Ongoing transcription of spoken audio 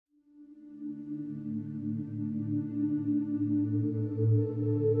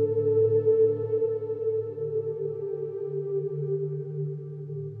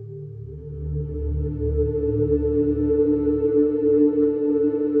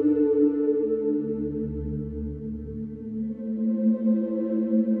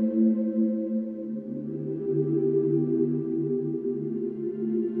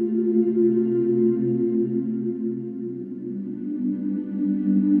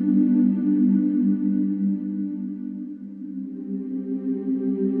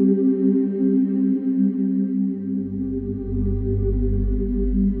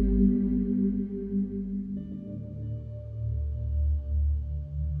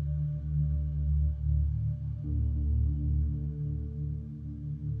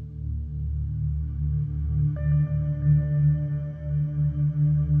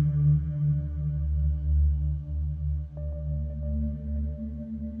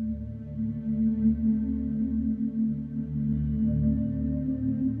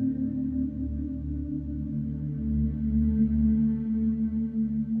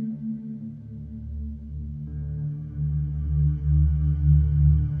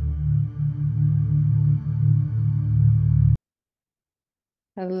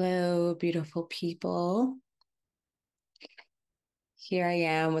Hello, beautiful people. Here I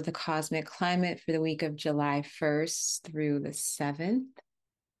am with the cosmic climate for the week of July 1st through the 7th.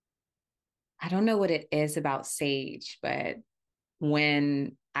 I don't know what it is about sage, but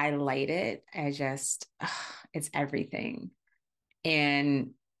when I light it, it's everything.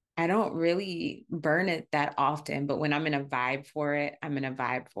 And I don't really burn it that often, but when I'm in a vibe for it, I'm in a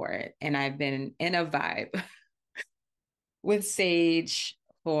vibe for it. And I've been in a vibe with sage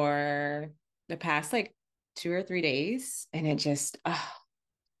for the past like 2 or 3 days. And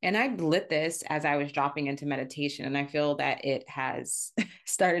and I lit this as I was dropping into meditation. And I feel that it has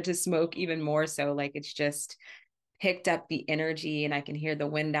started to smoke even more so. Like it's just picked up the energy and I can hear the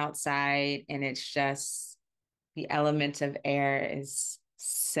wind outside. And it's just the element of air is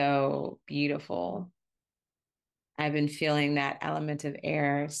so beautiful. I've been feeling that element of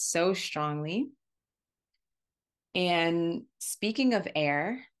air so strongly. And speaking of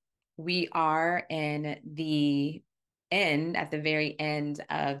air, we are at the very end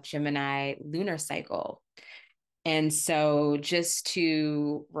of Gemini lunar cycle. And so, just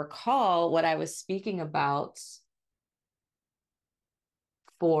to recall what I was speaking about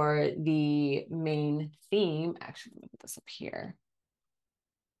for the main theme, actually, let me put this up here.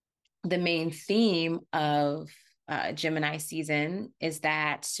 The main theme of Gemini season is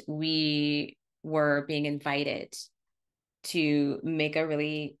that we were being invited to make a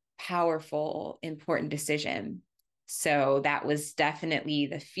really powerful, important decision. So that was definitely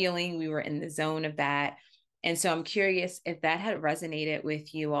the feeling. We were in the zone of that. And so I'm curious if that had resonated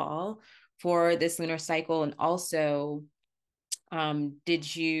with you all for this lunar cycle. And also, do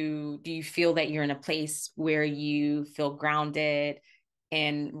you feel that you're in a place where you feel grounded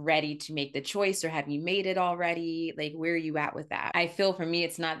and ready to make the choice, or have you made it already? Like, where are you at with that? I feel for me,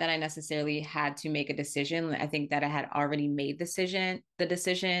 it's not that I necessarily had to make a decision. I think that I had already made the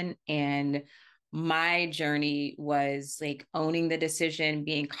decision. And my journey was like owning the decision,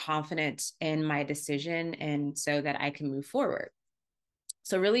 being confident in my decision, and so that I can move forward.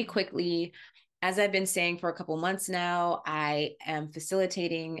 So, really quickly, as I've been saying for a couple months now, I am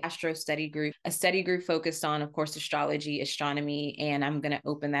facilitating Astro Study Group, a study group focused on, of course, astrology, astronomy, and I'm going to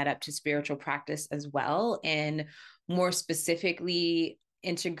open that up to spiritual practice as well. And more specifically,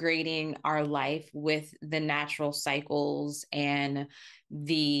 integrating our life with the natural cycles and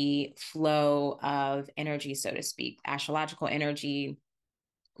the flow of energy, so to speak, astrological energy,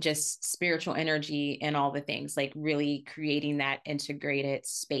 just spiritual energy and all the things, like really creating that integrated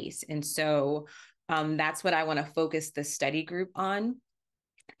space. And so that's what I want to focus the study group on.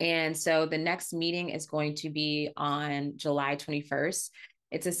 And so the next meeting is going to be on July 21st.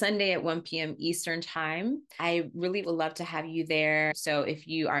 It's a Sunday at 1 p.m. Eastern time. I really would love to have you there. So if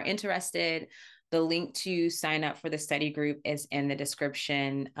you are interested, the link to sign up for the study group is in the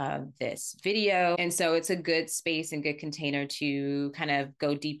description of this video. And so it's a good space and good container to kind of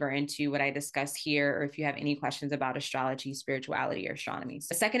go deeper into what I discuss here, or if you have any questions about astrology, spirituality, or astronomy. So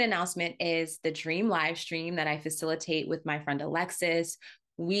the second announcement is the dream live stream that I facilitate with my friend Alexis.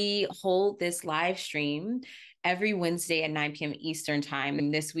 We hold this live stream every Wednesday at 9 p.m. Eastern time.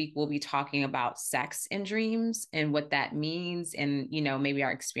 And this week we'll be talking about sex in dreams and what that means and, maybe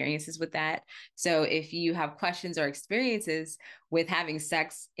our experiences with that. So if you have questions or experiences with having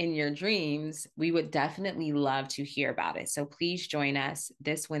sex in your dreams, we would definitely love to hear about it. So please join us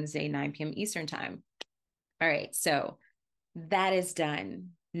this Wednesday, 9 p.m. Eastern time. All right. So that is done.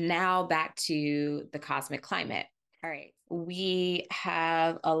 Now back to the cosmic climate. All right. We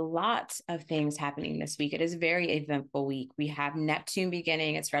have a lot of things happening this week. It is a very eventful week. We have Neptune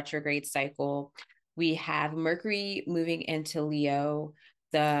beginning its retrograde cycle. We have Mercury moving into Leo,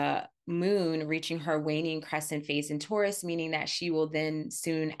 the moon reaching her waning crescent phase in Taurus, meaning that she will then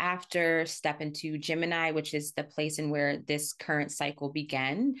soon after step into Gemini, which is the place in where this current cycle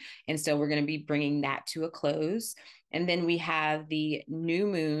began. And so we're going to be bringing that to a close. And then we have the new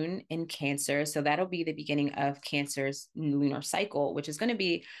moon in Cancer. So that'll be the beginning of Cancer's lunar cycle, which is going to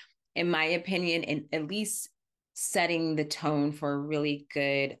be, in my opinion, in at least setting the tone for a really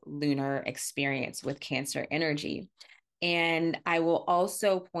good lunar experience with Cancer energy. And I will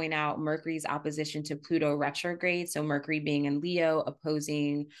also point out Mercury's opposition to Pluto retrograde. So Mercury being in Leo,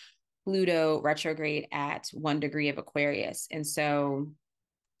 opposing Pluto retrograde at 1 degree of Aquarius. And so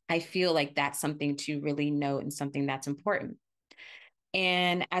I feel like that's something to really note and something that's important.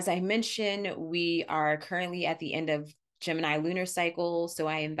 And as I mentioned, we are currently at the end of Gemini lunar cycle. So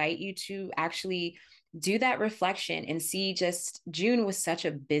I invite you to actually do that reflection and see, just June was such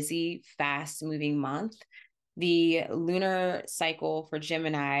a busy, fast moving month The lunar cycle for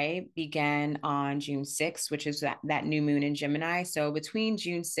Gemini began on June 6th, which is that new moon in Gemini. So between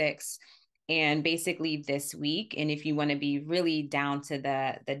June 6th and basically this week, and if you want to be really down to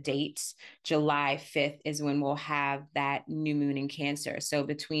the date, July 5th is when we'll have that new moon in Cancer. So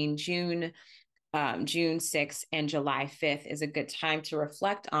between June 6th and July 5th is a good time to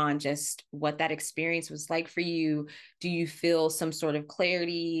reflect on just what that experience was like for you. Do you feel some sort of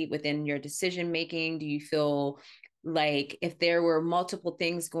clarity within your decision making? Do you feel like if there were multiple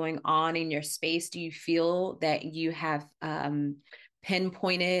things going on in your space, do you feel that you have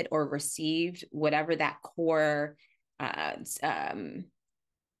pinpointed or received whatever that core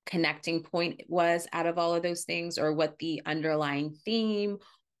connecting point was out of all of those things, or what the underlying theme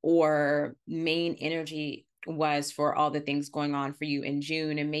or main energy was for all the things going on for you in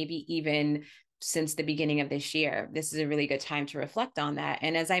June, and maybe even since the beginning of this year? This is a really good time to reflect on that.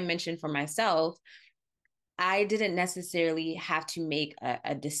 And as I mentioned for myself, I didn't necessarily have to make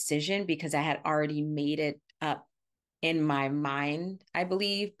a decision because I had already made it up in my mind, I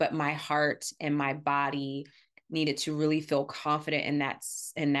believe, but my heart and my body needed to really feel confident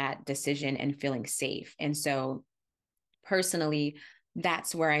in that decision and feeling safe. And so personally,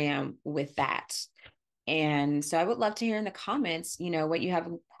 that's where I am with that. And so I would love to hear in the comments, what you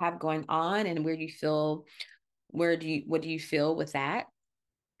have going on, and what do you feel with that,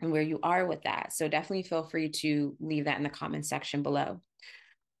 and where you are with that. So definitely feel free to leave that in the comment section below.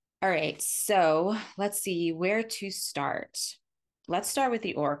 All right, so let's see where to start. Let's start with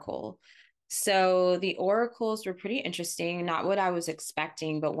the oracle. So the oracles were pretty interesting, not what I was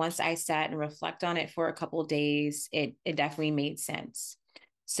expecting, but once I sat and reflect on it for a couple of days, it definitely made sense.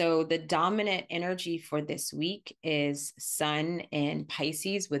 So the dominant energy for this week is Sun in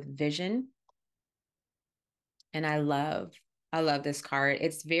Pisces with vision. And I love this card.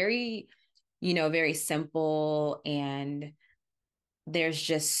 It's very, very simple, and there's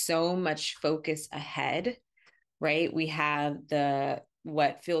just so much focus ahead, right? We have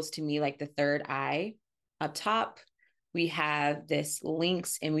what feels to me like the third eye up top. We have this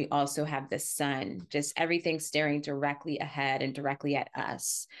lynx, and we also have the sun, just everything staring directly ahead and directly at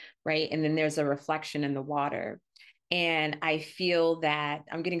us, right? And then there's a reflection in the water. And I feel that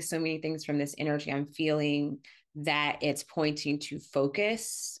I'm getting so many things from this energy. I'm feeling that it's pointing to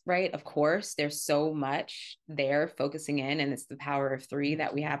focus, right? Of course, there's so much there focusing in, and it's the power of three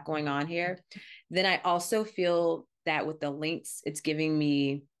that we have going on here. Then I also feel that with the links, it's giving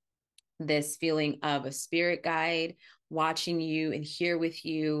me this feeling of a spirit guide watching you and here with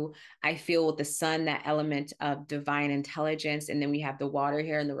you. I feel with the sun, that element of divine intelligence. And then we have the water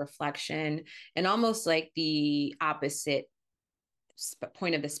here and the reflection, and almost like the opposite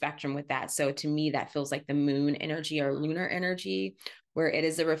point of the spectrum with that. So to me, that feels like the moon energy or lunar energy, where it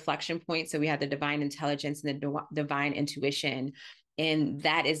is a reflection point. So we have the divine intelligence and the divine intuition, and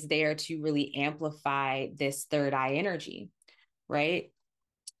that is there to really amplify this third eye energy, right?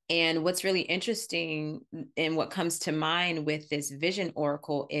 And what's really interesting and what comes to mind with this vision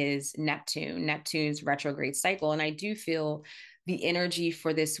oracle is Neptune's retrograde cycle. And I do feel the energy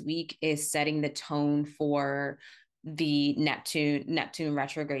for this week is setting the tone for the Neptune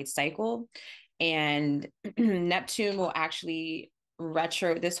retrograde cycle. And Neptune will actually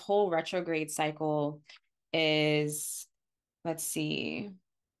this whole retrograde cycle is, let's see,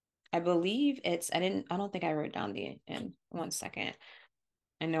 I believe I don't think I wrote down the end. One second.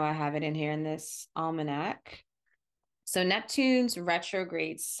 I know I have it in here in this almanac. So Neptune's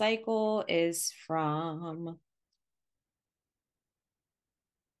retrograde cycle is from,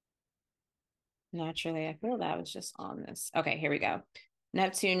 naturally, I feel that was just on this. Okay, here we go.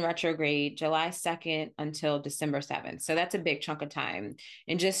 Neptune retrograde, July 2nd until December 7th. So that's a big chunk of time.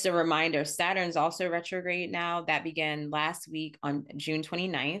 And just a reminder, Saturn's also retrograde now. That began last week on June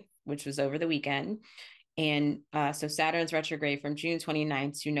 29th, which was over the weekend. And so Saturn's retrograde from June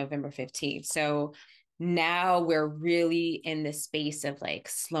 29th to November 15th. So now we're really in the space of like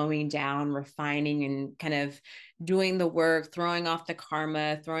slowing down, refining, and kind of doing the work, throwing off the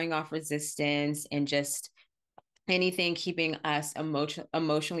karma, throwing off resistance, and just anything keeping us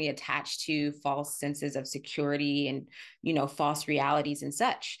emotionally attached to false senses of security and, false realities and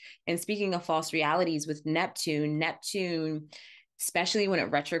such. And speaking of false realities, with Neptune, especially when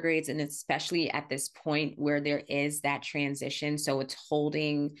it retrogrades, and especially at this point where there is that transition, so it's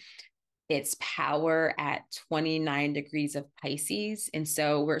holding its power at 29 degrees of Pisces. And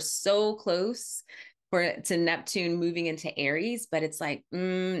so we're so close to Neptune moving into Aries, but it's like,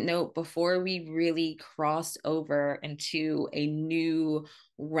 no, before we really cross over into a new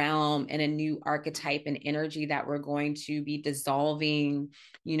realm and a new archetype and energy that we're going to be dissolving,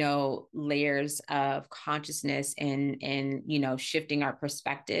 layers of consciousness and shifting our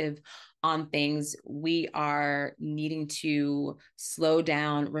perspective on things. We are needing to slow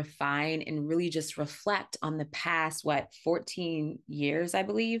down, refine, and really just reflect on the past, 14 years, I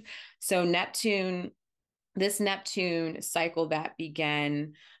believe. So this Neptune cycle that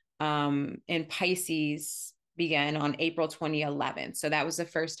began in Pisces began on April 2011. So that was the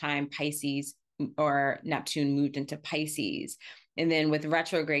first time Pisces or Neptune moved into Pisces. And then with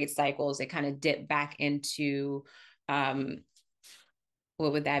retrograde cycles, it kind of dipped back into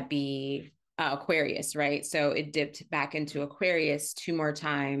what would that be? Aquarius, right? So it dipped back into Aquarius 2 more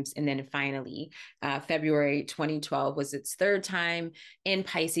times. And then finally, February 2012 was its 3rd time in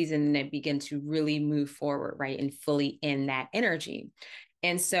Pisces. And then it began to really move forward, right? And fully in that energy.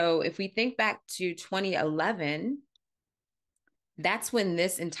 And so if we think back to 2011, that's when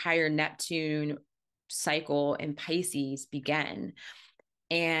this entire Neptune cycle in Pisces began.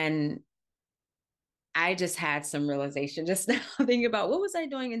 And I just had some realization just now thinking about what was I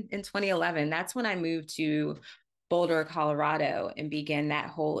doing in 2011. That's when I moved to Boulder, Colorado, and began that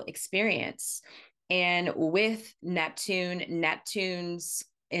whole experience. And with Neptune's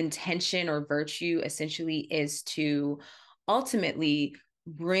intention or virtue essentially is to ultimately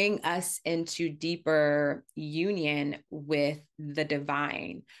bring us into deeper union with the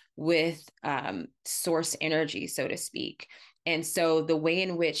divine, with source energy, so to speak. And so the way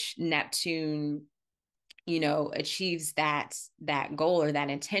in which Neptune achieves that goal or that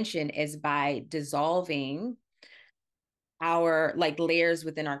intention is by dissolving our layers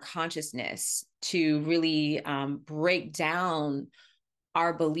within our consciousness to really break down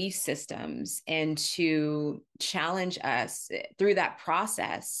our belief systems and to challenge us through that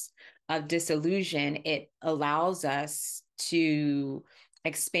process of disillusion. It allows us to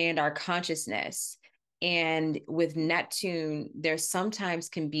expand our consciousness. And with Neptune, there sometimes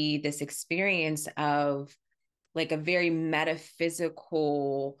can be this experience of a very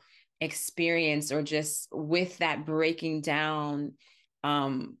metaphysical experience, or just with that breaking down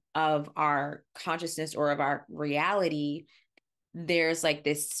of our consciousness or of our reality. There's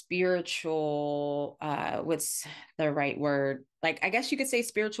this spiritual, what's the right word? I guess you could say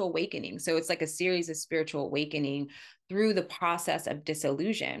spiritual awakening. So it's a series of spiritual awakening through the process of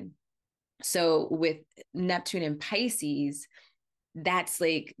disillusion. So with Neptune and Pisces, that's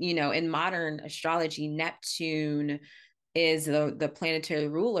in modern astrology, Neptune is the planetary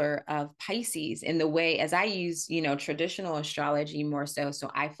ruler of Pisces. In the way, as I use, traditional astrology more so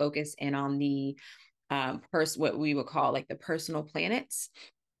I focus in on the what we would call the personal planets.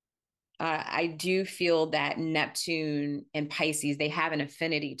 I do feel that Neptune and Pisces, they have an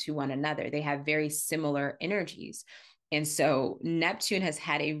affinity to one another. They have very similar energies. And so Neptune has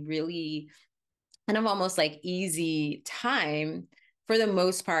had a really kind of almost easy time for the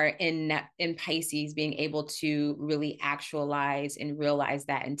most part in Pisces, being able to really actualize and realize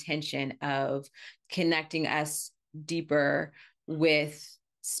that intention of connecting us deeper with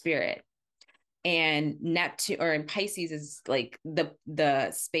spirit. And Neptune, or in Pisces, is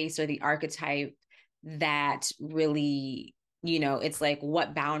the space or the archetype that really, it's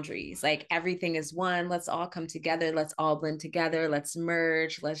what boundaries, everything is one, let's all come together, let's all blend together, let's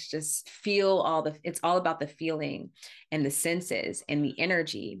merge, let's just feel it's all about the feeling and the senses and the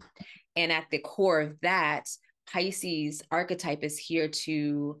energy. And at the core of that, Pisces archetype is here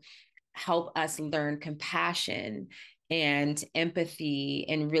to help us learn compassion and empathy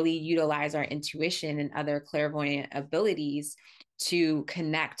and really utilize our intuition and other clairvoyant abilities to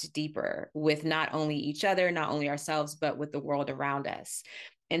connect deeper with not only each other, not only ourselves, but with the world around us.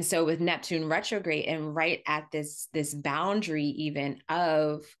 And so with Neptune retrograde and right at this boundary even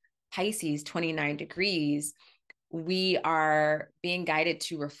of Pisces, 29 degrees, we are being guided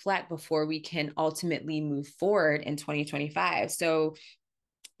to reflect before we can ultimately move forward in 2025. So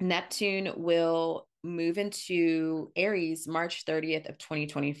Neptune will move into Aries March 30th of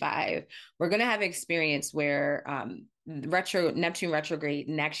 2025. We're going to have an experience where Neptune retrograde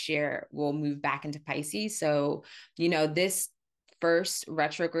next year will move back into Pisces. So, this first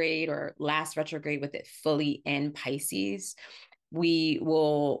retrograde or last retrograde with it fully in Pisces, we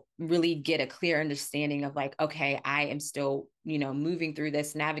will really get a clear understanding of okay, I am still, moving through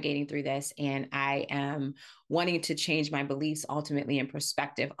this, navigating through this, and I am wanting to change my beliefs ultimately and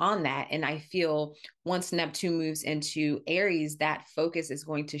perspective on that. And I feel once Neptune moves into Aries, that focus is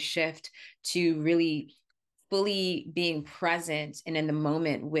going to shift to really fully being present and in the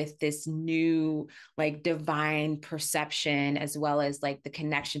moment with this new like divine perception, as well as like the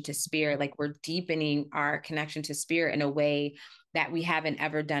connection to spirit. Like we're deepening our connection to spirit in a way that we haven't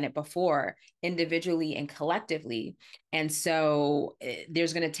ever done it before, individually and collectively. And so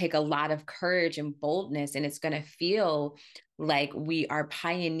there's going to take a lot of courage and boldness, and it's going to feel like we are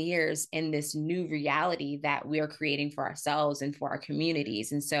pioneers in this new reality that we are creating for ourselves and for our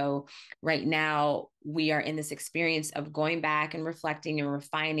communities. And so right now we are in this experience of going back and reflecting and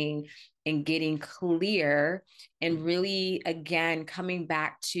refining and getting clear, and really again coming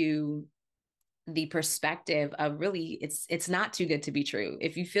back to the perspective of really it's not too good to be true.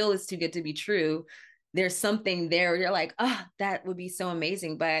 If you feel it's too good to be true, there's something there you're like, oh, that would be so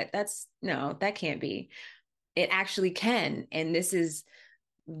amazing, but that's no, that can't be. It actually can. And this is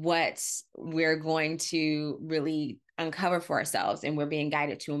what we're going to really uncover for ourselves, and we're being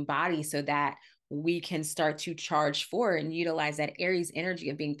guided to embody so that we can start to charge forward and utilize that Aries energy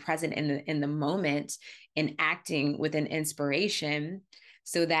of being present in the moment and acting with an inspiration,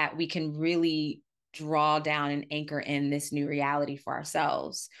 so that we can really draw down and anchor in this new reality for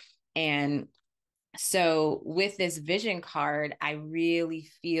ourselves. And so with this vision card, I really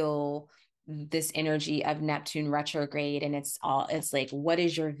feel this energy of Neptune retrograde. And it's like, what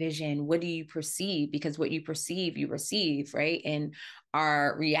is your vision? What do you perceive? Because what you perceive, you receive, right? And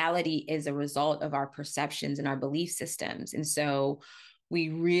our reality is a result of our perceptions and our belief systems. And so we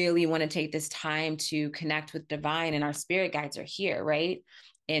really want to take this time to connect with divine, and our spirit guides are here, right?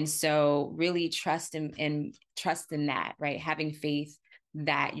 And so really trust in that, right? Having faith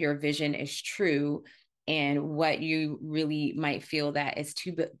that your vision is true, and what you really might feel that is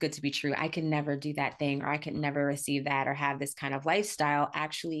too good to be true. I can never do that thing, or I can never receive that, or have this kind of lifestyle.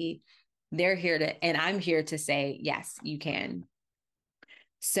 Actually, they're here to, and I'm here to say, yes, you can.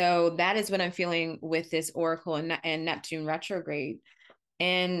 So that is what I'm feeling with this Oracle and Neptune retrograde.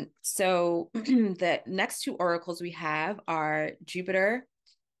 And so the next two oracles we have are Jupiter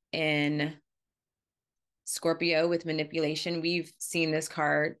in Scorpio with manipulation. We've seen this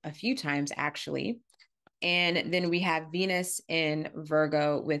card a few times, actually. And then we have Venus in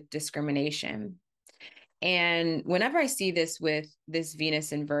Virgo with discrimination. And whenever I see this with this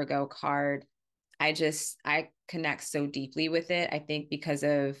Venus in Virgo card, I connect so deeply with it. I think because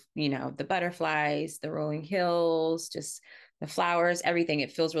of, the butterflies, the rolling hills, just the flowers, everything.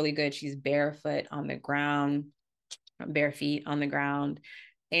 It feels really good. She's barefoot on the ground, bare feet on the ground.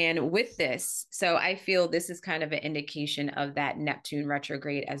 And with this, so I feel this is kind of an indication of that Neptune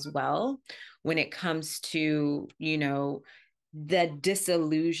retrograde as well, when it comes to, the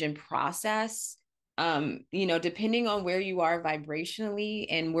disillusion process. Depending on where you are vibrationally,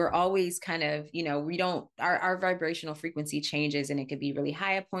 and we're always kind of, we don't, our vibrational frequency changes, and it could be really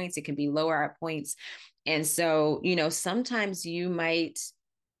high at points, it can be lower at points. And so, sometimes you might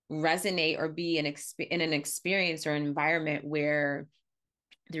resonate or be in an experience or an environment where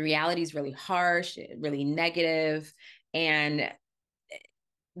the reality is really harsh, really negative, and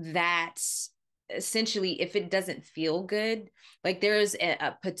that essentially, if it doesn't feel good, like there's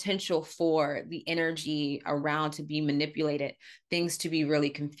a potential for the energy around to be manipulated, things to be really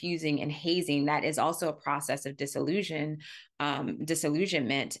confusing and hazing. That is also a process of disillusionment,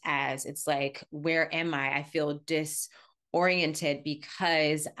 as it's like, where am I feel disoriented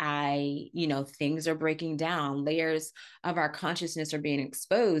because things are breaking down, layers of our consciousness are being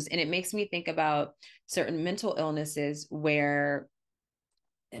exposed. And it makes me think about certain mental illnesses where,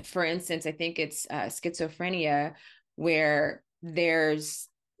 for instance, I think it's schizophrenia, where there's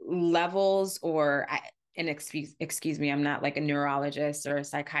levels, and excuse me, I'm not like a neurologist or a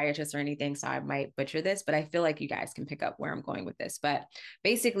psychiatrist or anything, so I might butcher this, but I feel like you guys can pick up where I'm going with this. But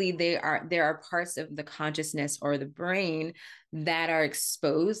basically, there are parts of the consciousness or the brain that are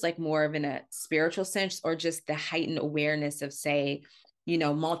exposed, like more of in a spiritual sense, or just the heightened awareness of, say,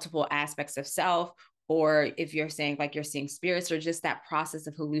 multiple aspects of self, or if you're saying like you're seeing spirits, or just that process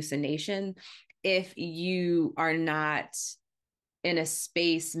of hallucination. If you are not in a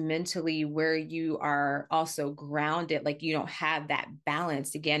space mentally where you are also grounded, like you don't have that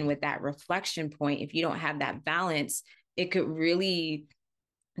balance, again, with that reflection point, if you don't have that balance, it could really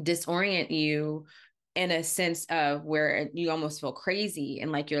disorient you in a sense of where you almost feel crazy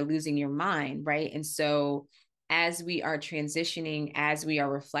and like you're losing your mind, right? And so as we are transitioning, as we are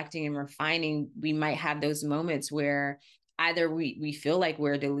reflecting and refining, we might have those moments where either we feel like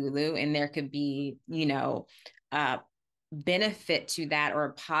we're delulu, and there could be, benefit to that, or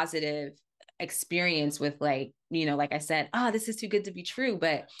a positive experience with, like, like I said, oh, this is too good to be true.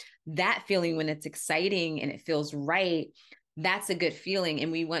 But that feeling, when it's exciting and it feels right, that's a good feeling.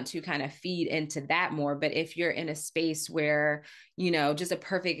 And we want to kind of feed into that more. But if you're in a space where, just a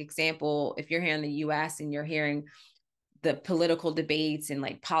perfect example, if you're here in the US and you're hearing the political debates and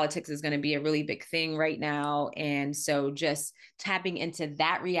like politics is going to be a really big thing right now. And so just tapping into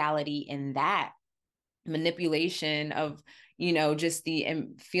that reality and that manipulation of, just the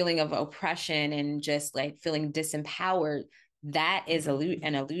feeling of oppression and just like feeling disempowered, that is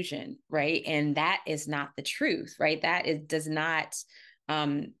an illusion, right? And that is not the truth, right? That is does not,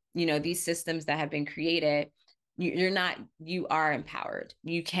 these systems that have been created, you're not, you are empowered.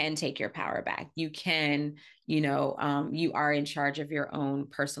 You can take your power back. You can, you are in charge of your own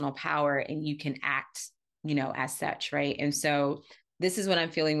personal power and you can act, as such, right? And so this is what I'm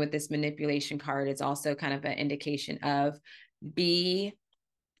feeling with this manipulation card. It's also kind of an indication of be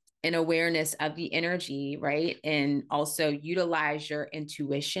an awareness of the energy, right? And also utilize your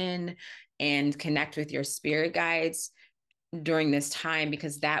intuition and connect with your spirit guides during this time,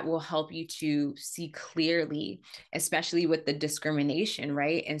 because that will help you to see clearly, especially with the discrimination,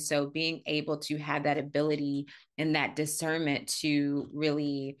 right? And so being able to have that ability and that discernment to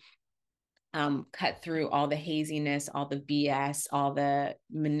really cut through all the haziness, all the BS, all the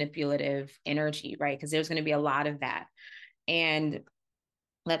manipulative energy, right? Because there's going to be a lot of that. And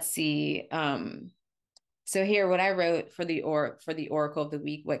let's see. So here, what I wrote for the Oracle of the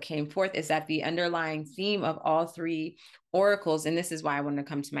Week, what came forth is that the underlying theme of all three oracles, and this is why I wanted to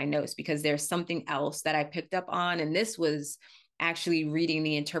come to my notes, because there's something else that I picked up on, and this was actually reading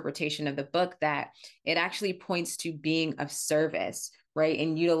the interpretation of the book, that it actually points to being of service, right?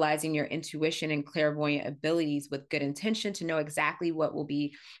 And utilizing your intuition and clairvoyant abilities with good intention to know exactly what will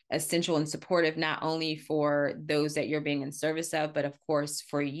be essential and supportive, not only for those that you're being in service of, but of course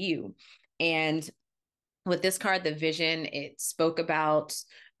for you. And with this card, the vision, it spoke about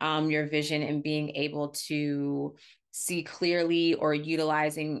your vision and being able to see clearly, or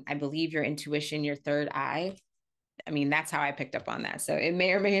utilizing, I believe, your intuition, your third eye. I mean, that's how I picked up on that. So it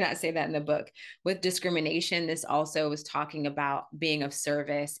may or may not say that in the book. With discrimination, this also was talking about being of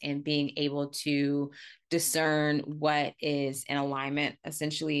service and being able to discern what is in alignment,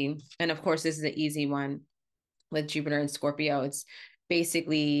 essentially. And of course, this is an easy one with Jupiter and Scorpio. It's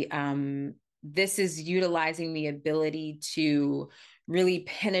basically, this is utilizing the ability to really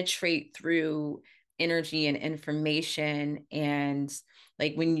penetrate through energy and information. And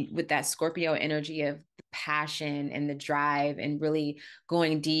like with that Scorpio energy of the passion and the drive and really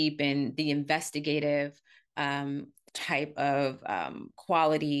going deep and the investigative type of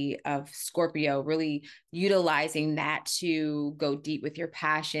quality of Scorpio, really utilizing that to go deep with your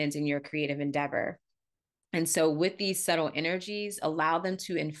passions and your creative endeavor. And so, with these subtle energies, allow them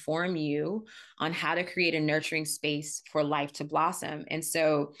to inform you on how to create a nurturing space for life to blossom. And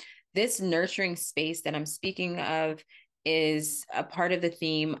so, this nurturing space that I'm speaking of is a part of the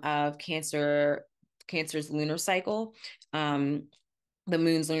theme of Cancer's lunar cycle. The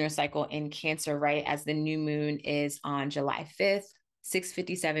moon's lunar cycle in Cancer, right? As the new moon is on July 5th,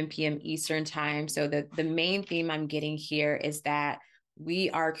 6:57 p.m. Eastern time. So the main theme I'm getting here is that we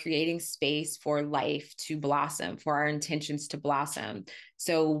are creating space for life to blossom, for our intentions to blossom.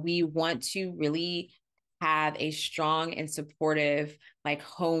 So we want to really have a strong and supportive like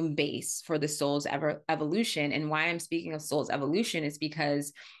home base for the soul's evolution. And why I'm speaking of soul's evolution is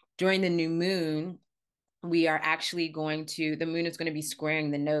because during the new moon, we are actually the moon is going to be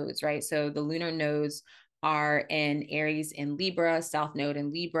squaring the nodes, right? So the lunar nodes are in Aries and Libra, South Node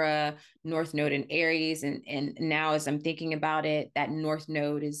in Libra, North Node in Aries. And now as I'm thinking about it, that North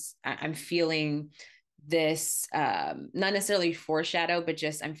Node I'm feeling this, not necessarily foreshadow, but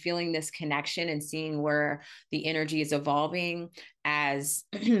just I'm feeling this connection and seeing where the energy is evolving as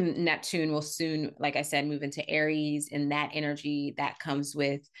Neptune will soon, like I said, move into Aries, and that energy that comes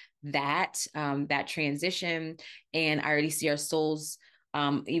with that transition. And I already see our souls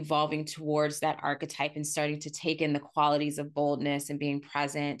evolving towards that archetype and starting to take in the qualities of boldness and being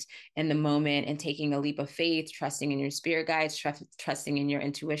present in the moment and taking a leap of faith, trusting in your spirit guides, trusting in your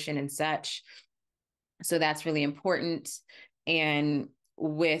intuition and such. So that's really important. And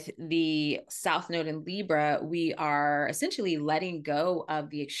with the South Node in Libra, we are essentially letting go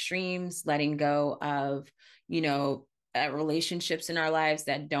of the extremes, letting go of, relationships in our lives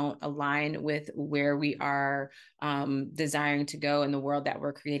that don't align with where we are desiring to go in the world that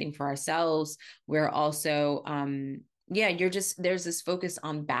we're creating for ourselves. We're also, there's this focus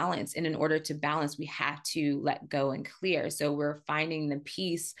on balance. And in order to balance, we have to let go and clear. So we're finding the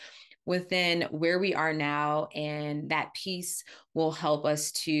peace within where we are now, and that peace will help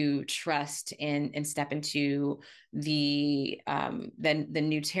us to trust and step into the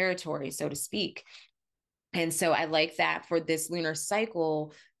new territory, so to speak. And so I like that for this lunar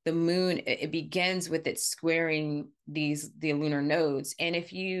cycle, the moon, it begins with it squaring the lunar nodes. And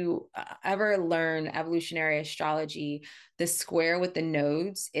if you ever learn evolutionary astrology, the square with the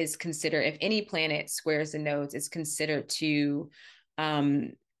nodes is considered, if any planet squares the nodes, it's considered to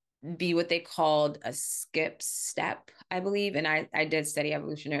um, be what they called a skip step, I believe. And I did study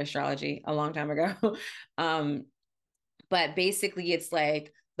evolutionary astrology a long time ago. But basically it's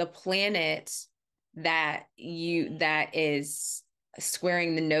like the planet that is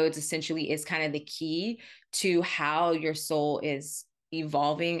squaring the nodes essentially is kind of the key to how your soul is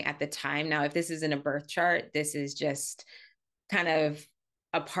evolving at the time. Now, if this isn't a birth chart, this is just kind of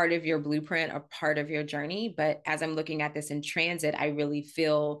a part of your blueprint, a part of your journey. But as I'm looking at this in transit, I really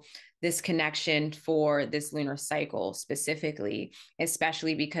feel this connection for this lunar cycle specifically,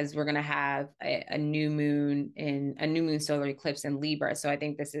 especially because we're going to have a new moon in a new moon solar eclipse in Libra. So I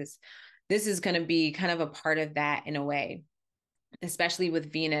think this is going to be kind of a part of that in a way, especially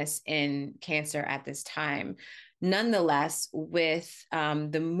with Venus in Cancer at this time. Nonetheless, with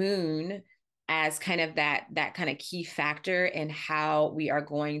the moon as kind of that kind of key factor in how we are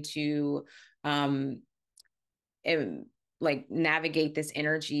going to um, like navigate this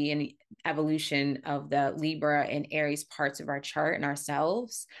energy and evolution of the Libra and Aries parts of our chart and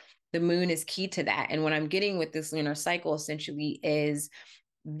ourselves. The moon is key to that. And what I'm getting with this lunar cycle essentially is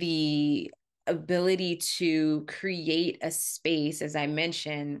the ability to create a space, as I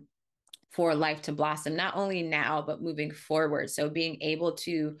mentioned, for life to blossom, not only now, but moving forward. So being able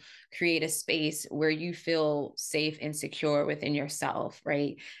to create a space where you feel safe and secure within yourself,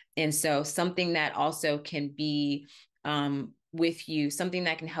 right? And so something that also can be with you, something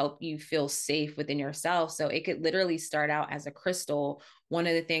that can help you feel safe within yourself. So it could literally start out as a crystal. One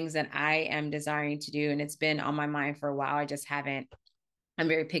of the things that I am desiring to do, and it's been on my mind for a while, I just haven't, I'm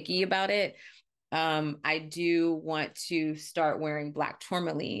very picky about it. I do want to start wearing black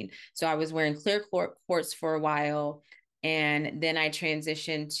tourmaline. So I was wearing clear quartz for a while, and then I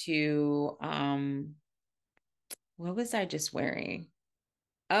transitioned to what was I just wearing?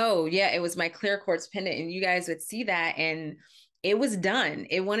 Oh, yeah, it was my clear quartz pendant, and you guys would see that, and it was done.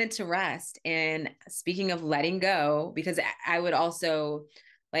 It wanted to rest. And speaking of letting go, because I would also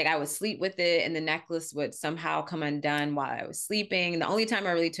like I would sleep with it, and the necklace would somehow come undone while I was sleeping. The only time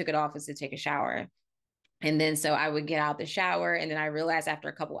I really took it off was to take a shower. And then so I would get out the shower, and then I realized after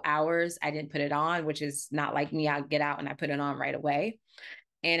a couple hours I didn't put it on, which is not like me. I'll get out and I put it on right away.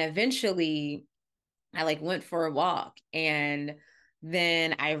 And eventually I like went for a walk, and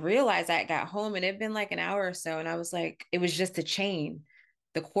then I realized I got home and it'd been like an hour or so, and I was like, it was just a chain.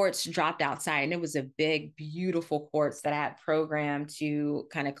 The quartz dropped outside, and it was a big, beautiful quartz that I had programmed to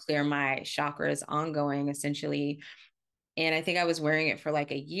kind of clear my chakras ongoing, essentially. And I think I was wearing it for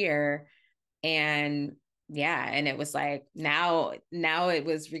like a year. And yeah, and it was like now it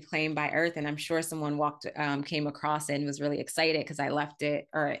was reclaimed by earth, and I'm sure someone came across it and was really excited because I left it,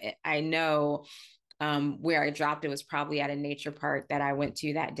 or I know where I dropped it was probably at a nature park that I went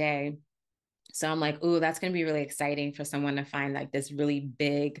to that day. So I'm like, ooh, that's going to be really exciting for someone to find like this really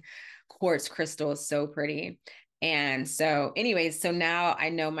big quartz crystal. Is so pretty. And so, anyways, so now I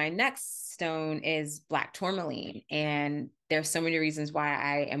know my next stone is black tourmaline. And there's so many reasons why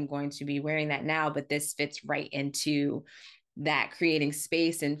I am going to be wearing that now, but this fits right into that creating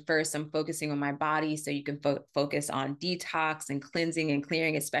space. And first, I'm focusing on my body so you can focus on detox and cleansing and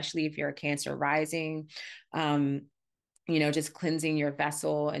clearing, especially if you're a Cancer rising. Um, just cleansing your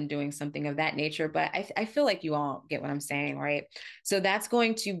vessel and doing something of that nature. But I feel like you all get what I'm saying, right? So that's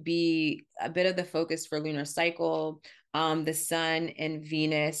going to be a bit of the focus for lunar cycle. The sun and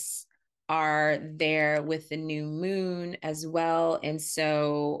Venus are there with the new moon as well. And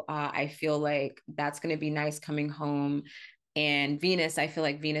so I feel like that's going to be nice coming home. And Venus, I feel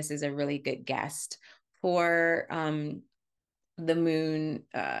like Venus is a really good guest for the moon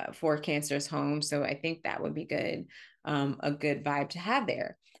for Cancer's home. So I think that would be good, a good vibe to have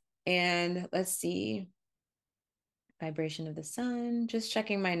there. And let's see, vibration of the sun, just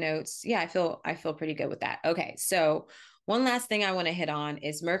checking my notes. Yeah, I feel pretty good with that. Okay, so one last thing I want to hit on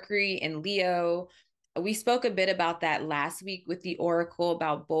is Mercury and Leo. We spoke a bit about that last week with the oracle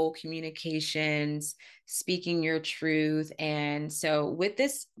about bold communications, speaking your truth. And so with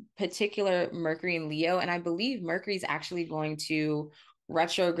this particular Mercury and Leo, and I believe Mercury is actually going to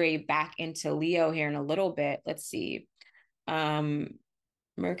retrograde back into Leo here in a little bit. Let's see. Um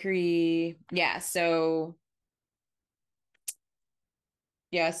Mercury, so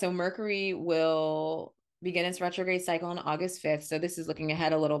Mercury will begin its retrograde cycle on August 5th. So this is looking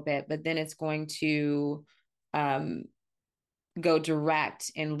ahead a little bit, but then it's going to um go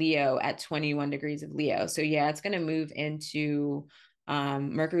direct in Leo at 21 degrees of Leo. So yeah, it's going to move into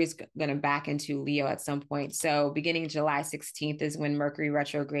Mercury's going to back into Leo at some point. So beginning July 16th is when Mercury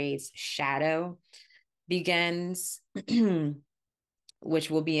retrograde's shadow begins, which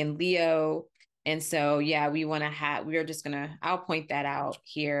will be in Leo. And so, yeah, we're just going to, I'll point that out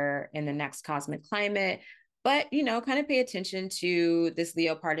here in the next cosmic climate. But, kind of pay attention to this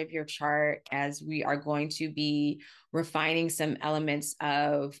Leo part of your chart as we are going to be refining some elements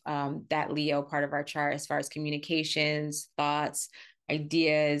of that Leo part of our chart as far as communications, thoughts,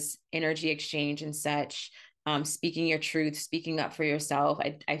 ideas, energy exchange, and such. Speaking your truth, speaking up for yourself.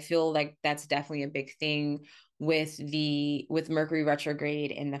 I feel like that's definitely a big thing with Mercury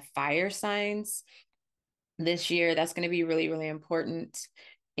retrograde in the fire signs this year. That's going to be really, really important.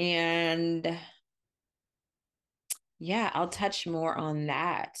 And yeah, I'll touch more on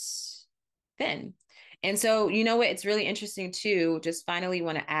that then. And so, you know what? It's really interesting too. Just finally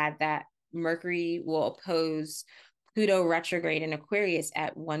want to add that Mercury will oppose Pluto retrograde in Aquarius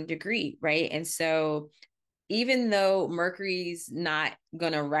at 1 degree, right? And so even though Mercury's not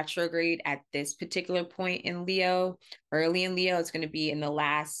going to retrograde at this particular point in Leo, early in Leo, it's going to be in the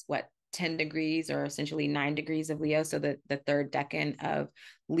last, 10 degrees or essentially 9 degrees of Leo. So the third decan of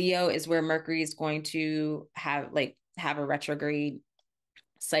Leo is where Mercury is going to have a retrograde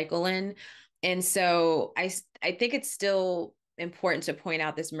cycle in. And so I think it's still important to point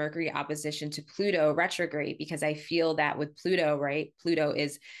out this Mercury opposition to Pluto retrograde, because I feel that with Pluto, right? Pluto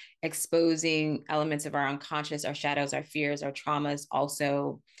is exposing elements of our unconscious, our shadows, our fears, our traumas,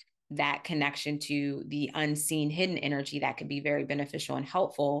 also that connection to the unseen hidden energy that can be very beneficial and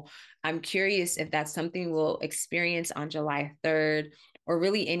helpful. I'm curious if that's something we'll experience on July 3rd or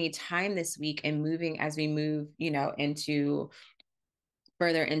really any time this week, and moving as we move, into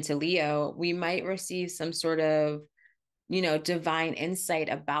further into Leo, we might receive some sort of, divine insight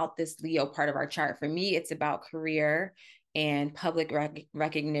about this Leo part of our chart. For me, it's about career and public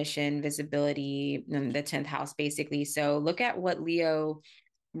recognition, visibility, and the 10th house, basically. So look at what Leo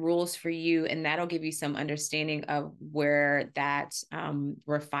rules for you, and that'll give you some understanding of where that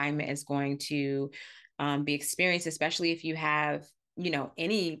refinement is going to be experienced, especially if you have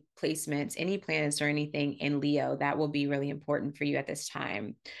any placements, any planets or anything in Leo. That will be really important for you at this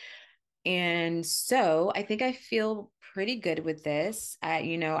time. And so I think I feel pretty good with this.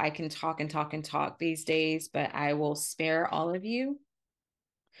 I can talk and talk and talk these days, but I will spare all of you.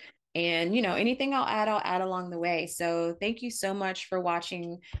 And, anything I'll add along the way. So thank you so much for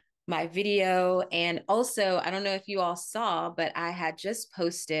watching my video. And also, I don't know if you all saw, but I had just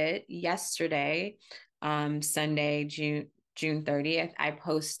posted yesterday, Sunday, June 30th, I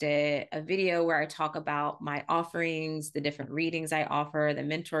posted a video where I talk about my offerings, the different readings I offer, the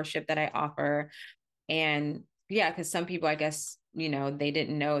mentorship that I offer. And yeah, because some people, I guess, they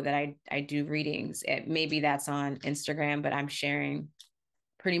didn't know that I do readings. Maybe that's on Instagram, but I'm sharing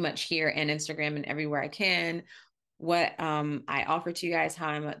pretty much here and Instagram and everywhere I can what I offer to you guys, how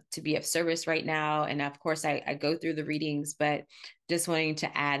I'm to be of service right now. And of course, I go through the readings, but just wanting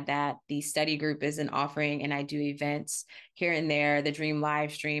to add that the study group is an offering, and I do events here and there. The dream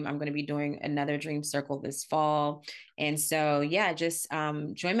live stream, I'm going to be doing another dream circle this fall. And so, yeah, just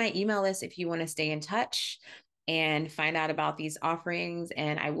join my email list if you want to stay in touch and find out about these offerings.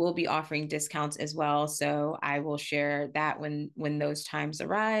 And I will be offering discounts as well. So I will share that when those times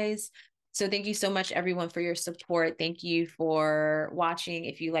arise. So thank you so much, everyone, for your support. Thank you for watching.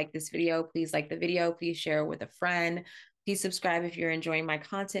 If you like this video, please like the video. Please share with a friend. Please subscribe if you're enjoying my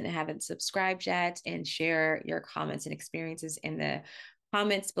content and haven't subscribed yet, and share your comments and experiences in the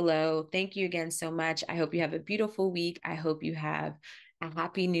comments below. Thank you again so much. I hope you have a beautiful week. I hope you have a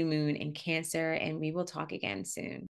happy new moon in Cancer, and we will talk again soon.